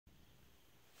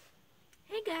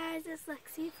guys, it's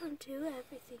Lexi from Do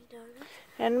Everything Donuts.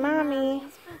 And Mommy.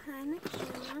 Mommy's behind the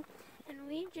camera. And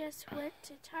we just went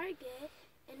to Target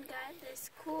and got this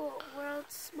cool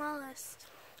world's smallest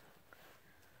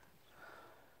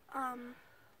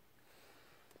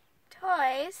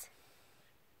toys.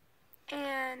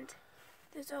 And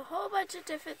there's a whole bunch of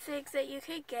different things that you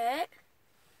could get.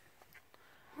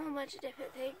 A whole bunch of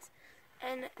different things.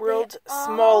 And World's they all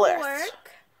smallest.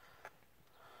 work.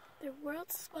 The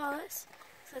world's smallest.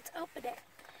 So let's open it.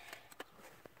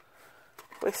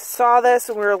 We saw this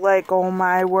and we were like, oh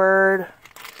my word.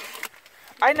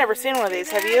 I'd never seen one of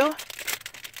these, have you? I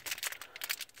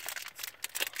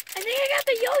think I got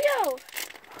the yo-yo.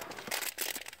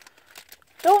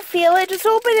 Don't feel it, just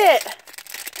open it.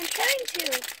 I'm trying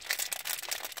to.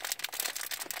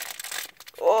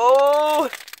 Oh.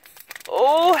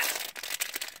 Oh.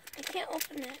 I can't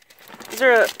open it. Is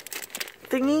there a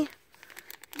thingy?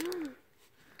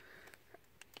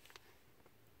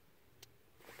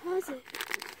 Pause it.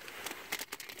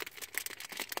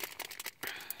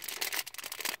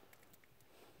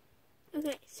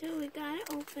 Okay, so we got it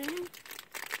open.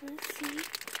 Let's see.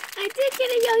 I did get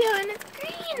a yo-yo and it's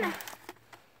green.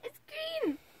 It's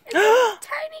green. It's a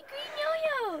tiny green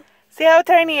yo-yo. See how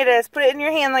tiny it is? Put it in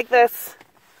your hand like this.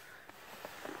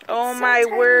 Oh so my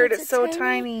tiny. word, It's it's a so tiny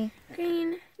tiny.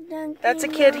 Green Dunkin' That's a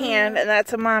kid yo-yo. hand and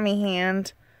that's a mommy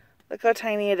hand. Look how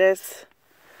tiny it is.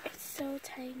 It's so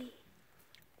tiny.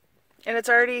 And it's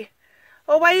already...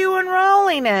 Oh, why are you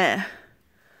unrolling it?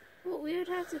 Well, we would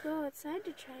have to go outside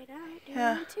to try it out. Do you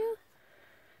Yeah. want to?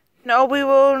 No, we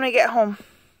will when we get home.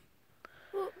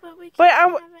 Well, but we can't But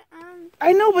have it on.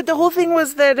 I know, but the whole thing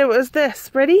was that it was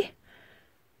this. Ready?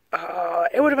 Oh,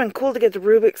 it would have been cool to get the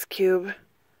Rubik's Cube.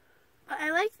 But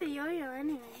I like the yo-yo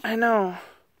anyway. I know.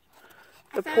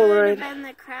 The I thought it would Polaroid. have been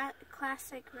the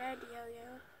classic red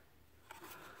yo-yo.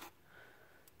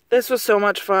 This was so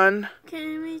much fun.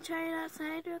 Can we try it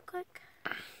outside real quick?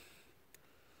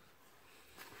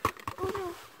 Oh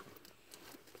no.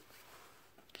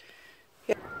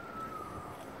 Yeah.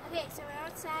 Okay, so we're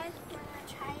outside. We're gonna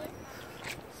try it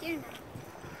here now.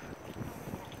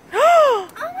 Oh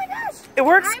Oh my gosh! It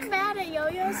works. I'm bad at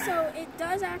yo-yos, so it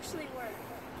does actually work.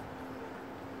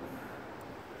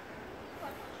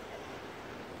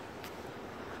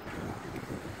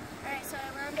 Alright, so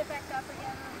I wound it back up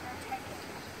again. I'm gonna try it.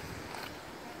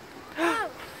 Oh!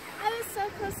 I was so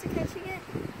close to catching it.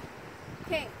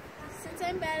 Okay, since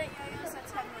I'm bad at yo-yos,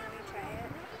 let's have Mommy try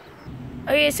it.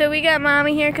 Okay, so we got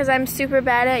Mommy here because I'm super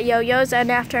bad at yo-yos,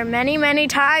 and after many, many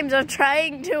times of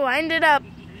trying to wind it up,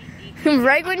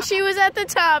 right when she was at the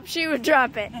top, she would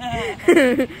drop it.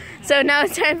 So now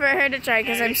it's time for her to try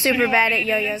because I'm super bad at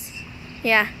yo-yos.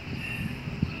 Yeah.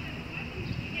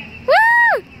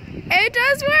 Woo! It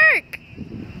does work!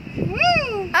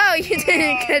 Woo! Oh, you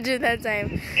didn't catch it that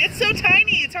time. It's so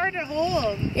tiny, it's hard to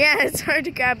hold. Yeah, it's hard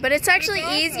to grab, but it's actually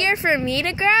easier for me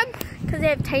to grab because I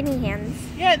have tiny hands.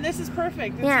 Yeah, and this is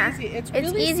perfect. It's Yeah, easy. It's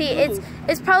it's really easy. smooth.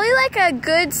 It's probably like a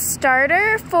good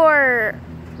starter for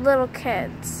little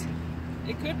kids.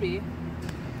 It could be.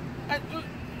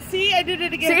 See, I did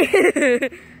it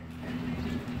again.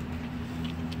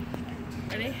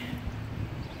 Ready?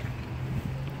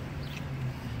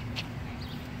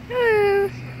 Woo,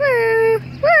 woo,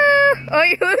 woo. Oh,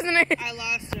 you're losing it. I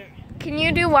lost it. Can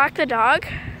you do walk the dog?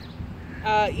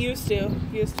 Used to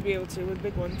be able to with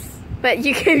big ones. But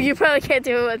you probably can't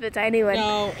do it with the tiny one.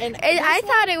 No, and I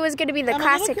thought it was going to be the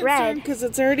classic red. because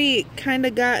it's already kind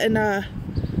of gotten a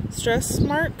stress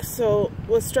mark. So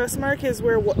with stress mark is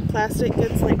where plastic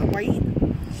gets like white,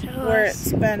 where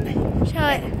it's been. Show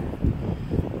it.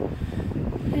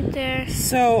 Right there.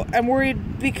 So I'm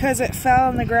worried because it fell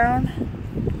on the ground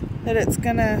that it's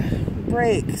gonna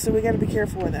break. So we got to be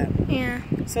careful with that. Yeah.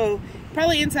 So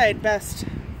probably inside best.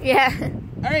 Yeah.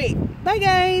 All right, bye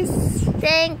guys.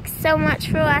 Thanks so much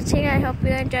for watching. I hope you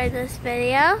enjoyed this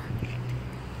video.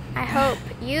 I hope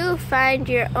you find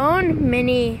your own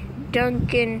mini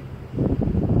Dunkin'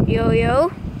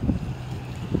 yo-yo.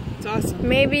 It's awesome.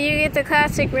 Maybe you get the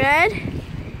classic red,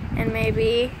 and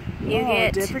maybe you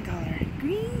get different color.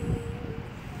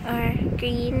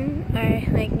 green, or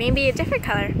like maybe a different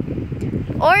color.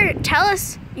 Or tell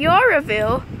us your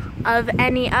review of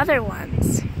any other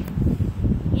ones.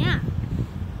 Yeah.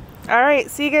 All right,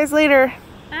 see you guys later.